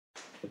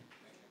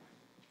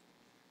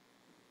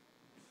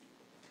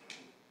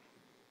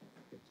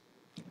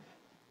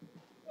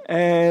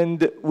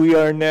And we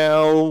are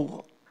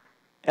now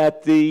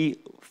at the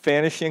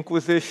Fannish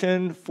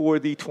Inquisition for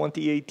the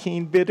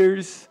 2018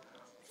 bidders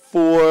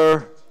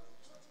for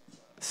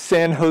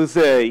San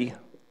Jose.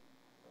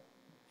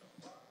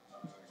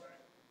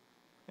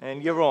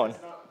 And you're on.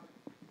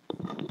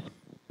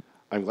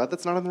 I'm glad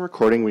that's not on the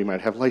recording. We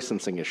might have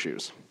licensing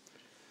issues.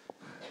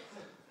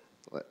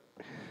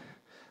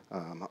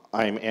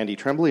 I'm Andy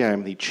Tremblay.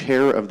 I'm the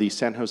chair of the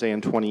San Jose in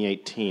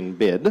 2018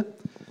 bid.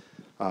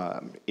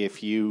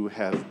 If you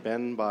have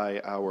been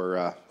by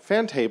our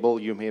fan table,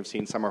 you may have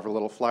seen some of our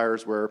little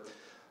flyers where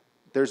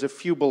there's a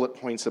few bullet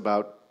points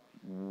about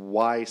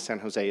why San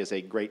Jose is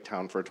a great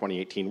town for a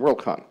 2018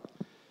 Worldcon.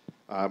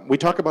 We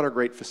talk about our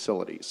great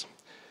facilities.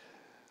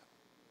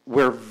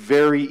 We're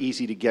very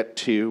easy to get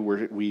to.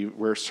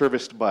 We're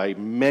serviced by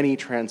many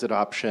transit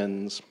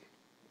options.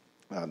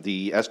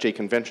 The SJ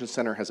Convention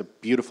Center has a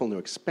beautiful new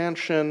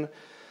expansion.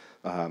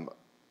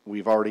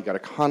 We've already got a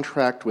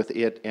contract with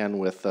it and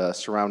with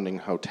surrounding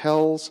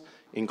hotels,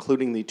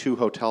 including the 2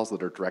 hotels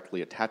that are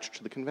directly attached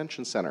to the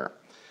convention center.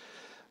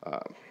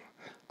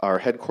 Our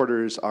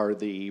headquarters are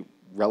the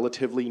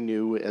relatively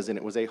new, as in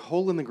it was a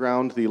hole in the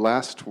ground, the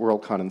last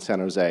Worldcon in San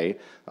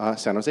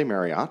Jose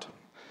Marriott.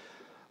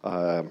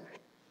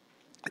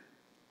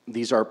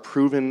 These are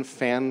proven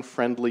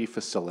fan-friendly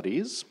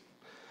facilities,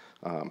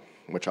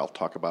 which I'll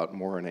talk about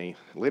more in a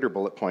later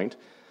bullet point.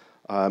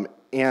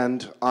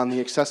 And on the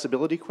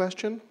accessibility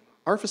question,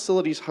 our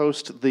facilities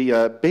host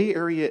the Bay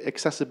Area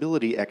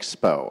Accessibility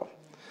Expo.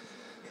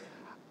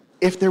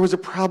 If there was a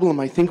problem,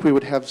 I think we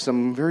would have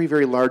some very,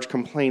 very large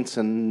complaints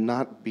and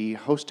not be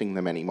hosting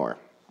them anymore.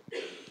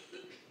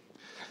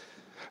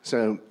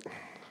 So,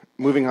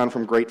 moving on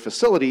from great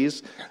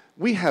facilities,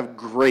 we have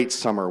great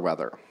summer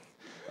weather.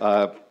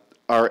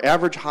 Our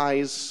average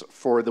highs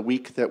for the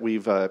week that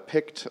we've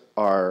picked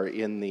are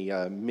in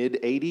the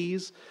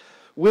mid-80s,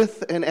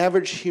 with an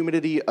average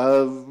humidity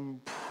of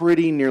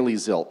pretty nearly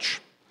zilch.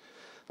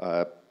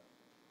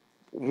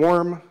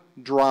 Warm,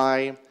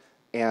 dry,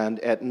 and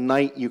at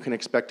night you can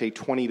expect a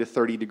 20 to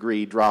 30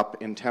 degree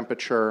drop in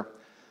temperature.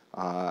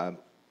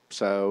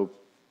 So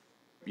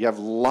you have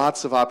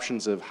lots of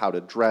options of how to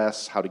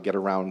dress, how to get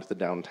around the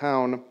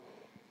downtown.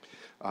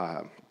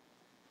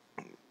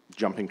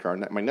 Jumping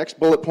to my next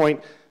bullet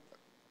point,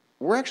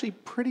 we're actually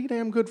pretty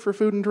damn good for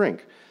food and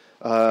drink.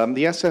 The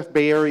SF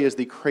Bay Area is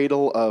the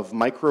cradle of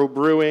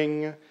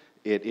microbrewing.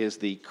 It is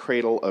the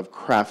cradle of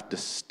craft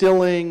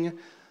distilling.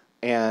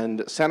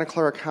 And Santa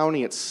Clara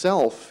County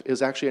itself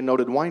is actually a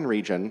noted wine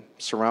region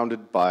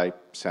surrounded by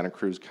Santa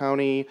Cruz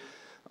County,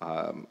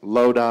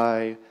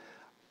 Lodi,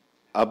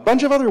 a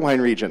bunch of other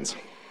wine regions.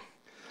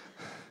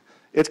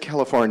 It's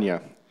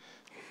California.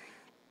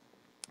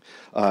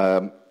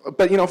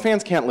 But you know,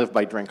 fans can't live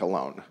by drink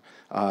alone.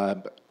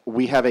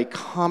 We have a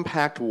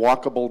compact,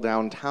 walkable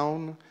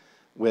downtown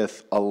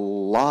with a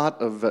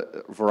lot of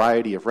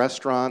variety of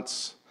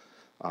restaurants,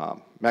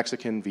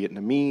 Mexican,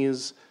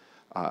 Vietnamese,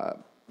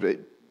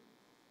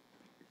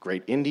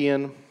 great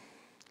Indian.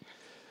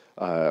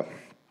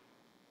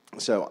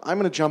 So I'm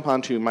going to jump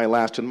onto my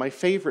last and my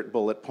favorite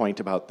bullet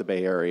point about the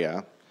Bay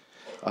Area.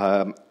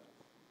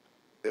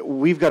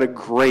 We've got a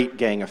great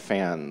gang of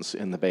fans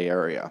in the Bay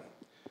Area.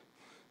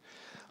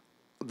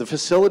 The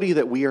facility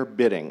that we are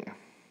bidding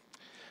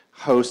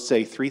hosts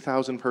a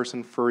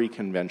 3,000-person furry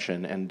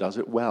convention and does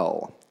it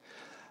well.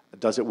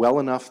 Does it well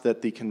enough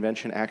that the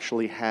convention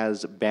actually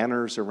has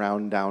banners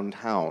around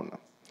downtown.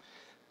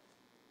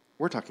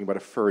 We're talking about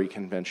a furry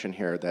convention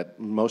here that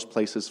most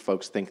places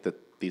folks think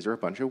that these are a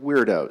bunch of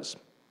weirdos.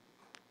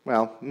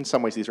 Well, in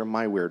some ways these are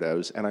my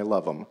weirdos, and I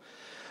love them.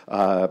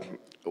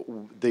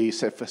 The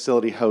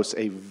facility hosts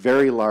a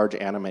very large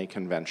anime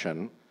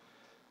convention.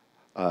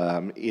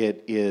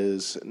 It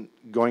is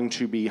going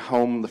to be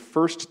home the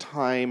first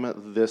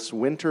time this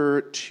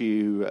winter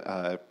to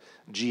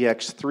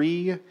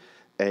GX3,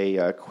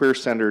 a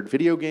queer-centered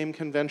video game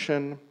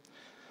convention.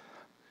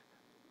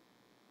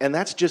 And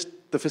that's just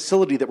the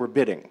facility that we're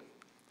bidding.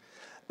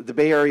 The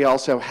Bay Area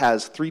also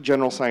has 3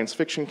 general science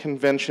fiction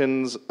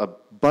conventions, a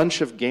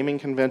bunch of gaming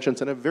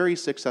conventions, and a very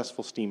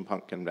successful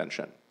steampunk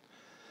convention,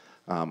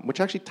 which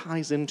actually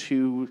ties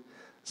into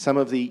some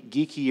of the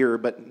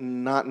geekier but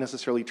not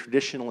necessarily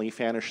traditionally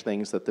Fannish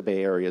things that the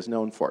Bay Area is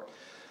known for.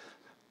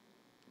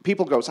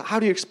 People go, so how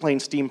do you explain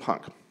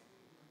steampunk?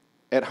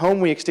 At home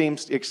we explain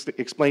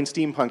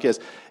steampunk as,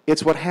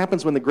 it's what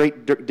happens when the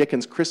great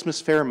Dickens'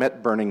 Christmas Fair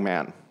met Burning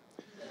Man.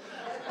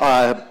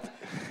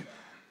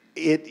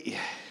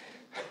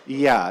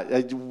 We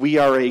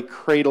are a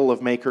cradle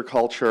of maker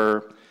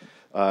culture,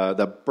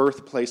 the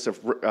birthplace of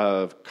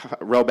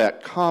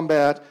robot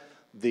combat,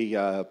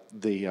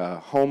 the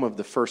home of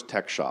the first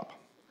tech shop.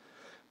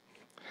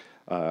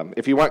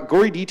 If you want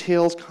gory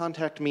details,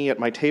 contact me at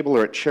my table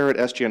or at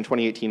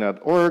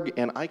chair@sgn2018.org,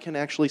 and I can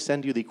actually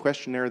send you the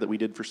questionnaire that we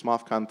did for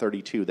SMOFCon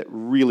 32 that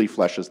really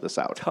fleshes this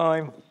out.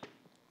 Time.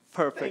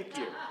 Perfect.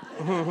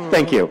 Thank you.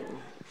 Thank you.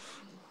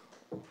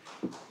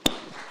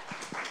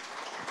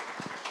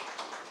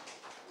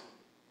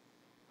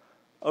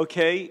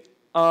 Okay,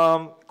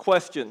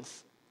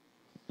 questions?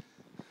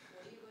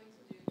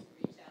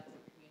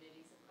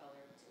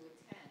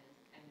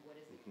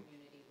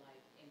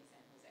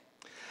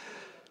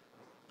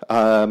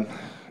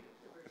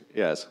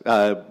 Yes.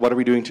 What are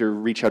we doing to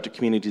reach out to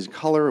communities of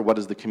color? What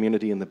is the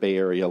community in the Bay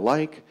Area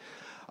like?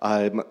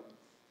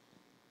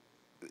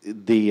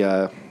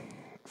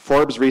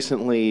 Forbes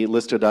recently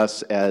listed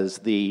us as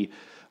the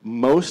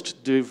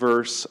most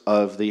diverse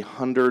of the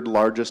 100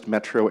 largest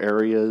metro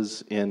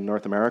areas in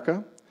North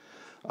America.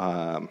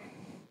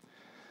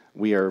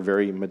 We are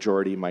very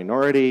majority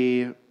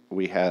minority.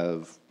 We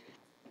have,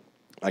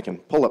 I can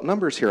pull up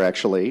numbers here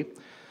actually.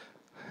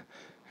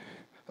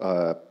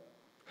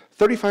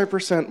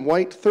 35%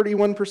 white,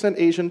 31%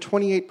 Asian,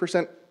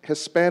 28%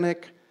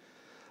 Hispanic,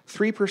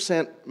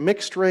 3%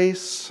 mixed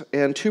race,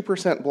 and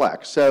 2%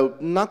 black. So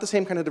not the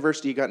same kind of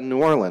diversity you got in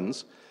New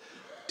Orleans,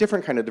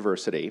 different kind of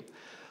diversity.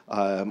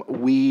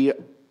 We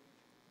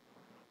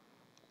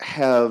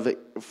have,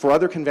 for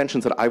other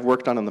conventions that I've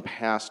worked on in the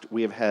past,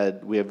 we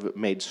have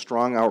made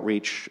strong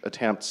outreach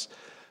attempts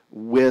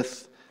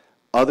with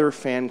other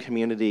fan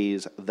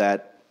communities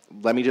that,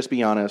 let me just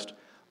be honest,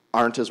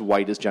 aren't as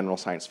white as general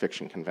science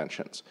fiction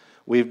conventions.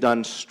 We've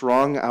done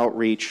strong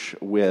outreach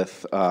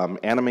with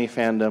anime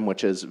fandom,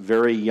 which is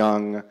very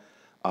young,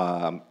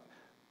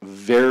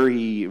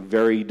 very,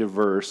 very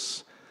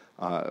diverse.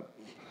 I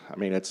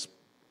mean,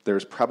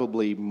 there's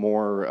probably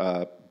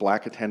more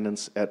black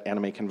attendance at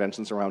anime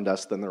conventions around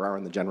us than there are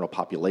in the general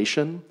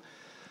population.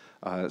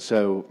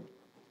 So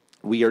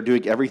we are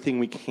doing everything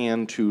we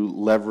can to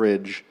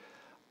leverage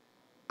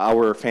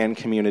our fan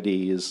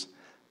communities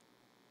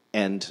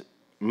and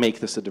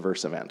make this a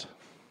diverse event.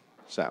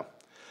 So,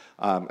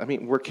 I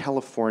mean, we're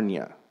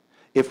California.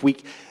 If we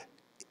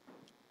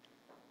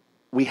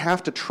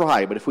have to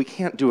try, but if we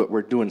can't do it,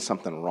 we're doing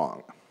something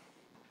wrong.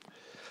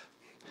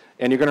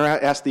 And you're going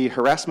to ask the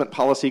harassment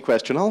policy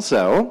question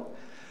also.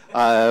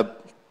 San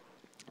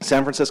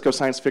Francisco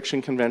Science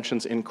Fiction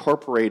Conventions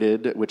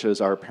Incorporated, which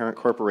is our parent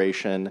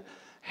corporation,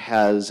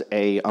 has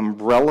an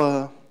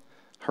umbrella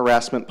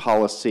harassment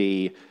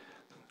policy.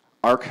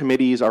 Our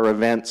committees, our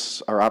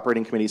events, our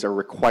operating committees are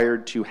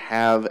required to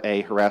have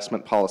a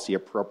harassment policy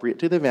appropriate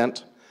to the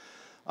event.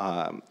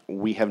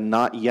 We have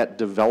not yet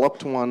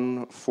developed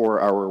one for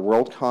our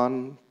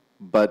Worldcon,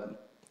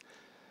 but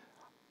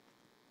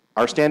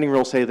our standing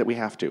rules say that we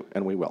have to,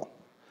 and we will.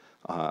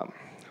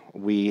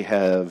 We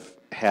have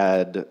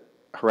had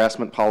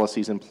harassment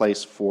policies in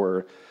place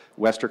for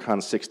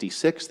Westercon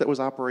 66 that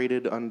was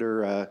operated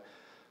under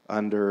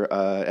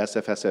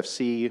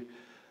SFSFC,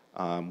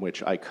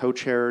 which I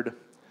co-chaired.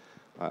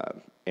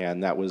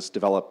 And that was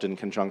developed in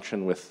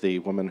conjunction with the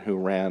woman who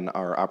ran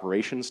our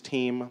operations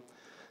team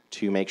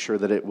to make sure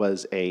that it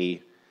was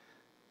a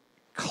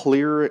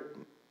clear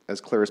as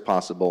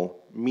possible,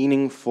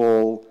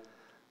 meaningful,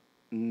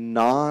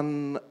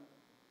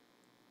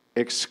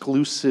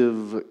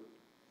 non-exclusive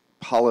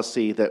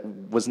policy that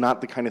was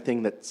not the kind of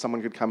thing that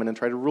someone could come in and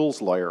try to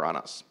rules lawyer on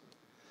us.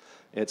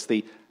 It's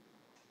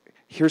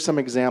here's some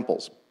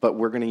examples, but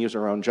we're going to use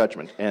our own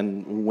judgment.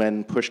 And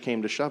when push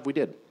came to shove, we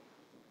did.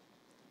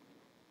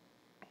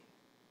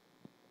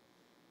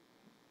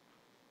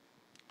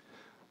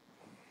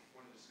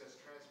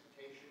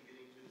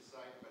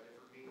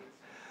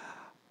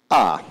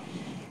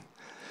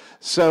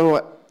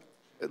 So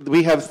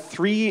we have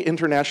 3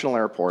 international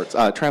airports,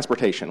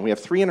 transportation. We have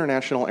 3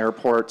 international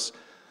airports.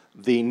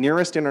 The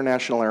nearest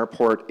international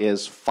airport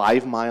is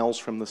 5 miles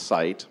from the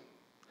site,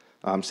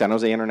 San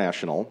Jose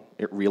International.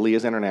 It really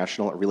is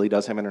international. It really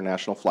does have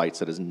international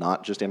flights. It is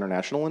not just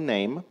international in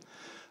name.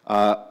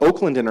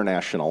 Oakland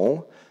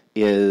International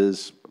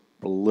is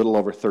a little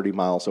over 30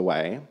 miles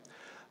away.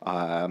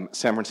 San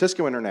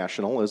Francisco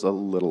International is a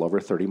little over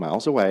 30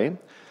 miles away.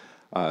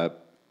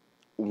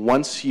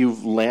 Once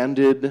you've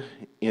landed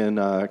in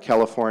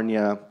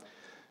California,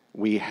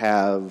 we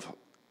have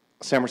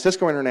San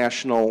Francisco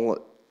International.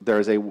 There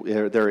is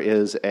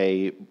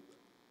a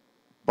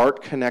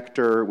BART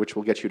connector which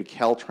will get you to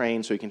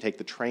Caltrain, so you can take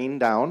the train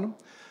down.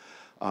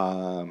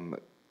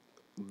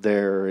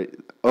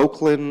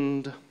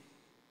 Oakland,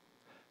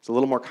 it's a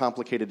little more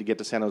complicated to get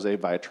to San Jose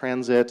via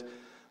transit.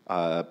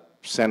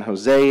 San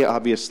Jose,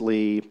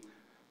 obviously,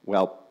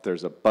 well,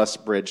 there's a bus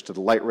bridge to the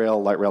light rail.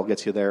 Light rail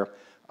gets you there.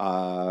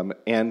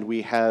 And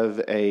we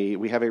have a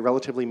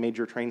relatively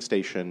major train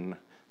station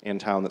in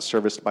town that's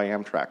serviced by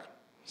Amtrak.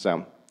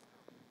 So,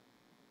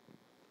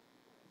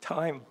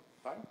 Time.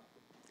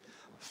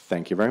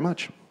 Thank you very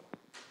much.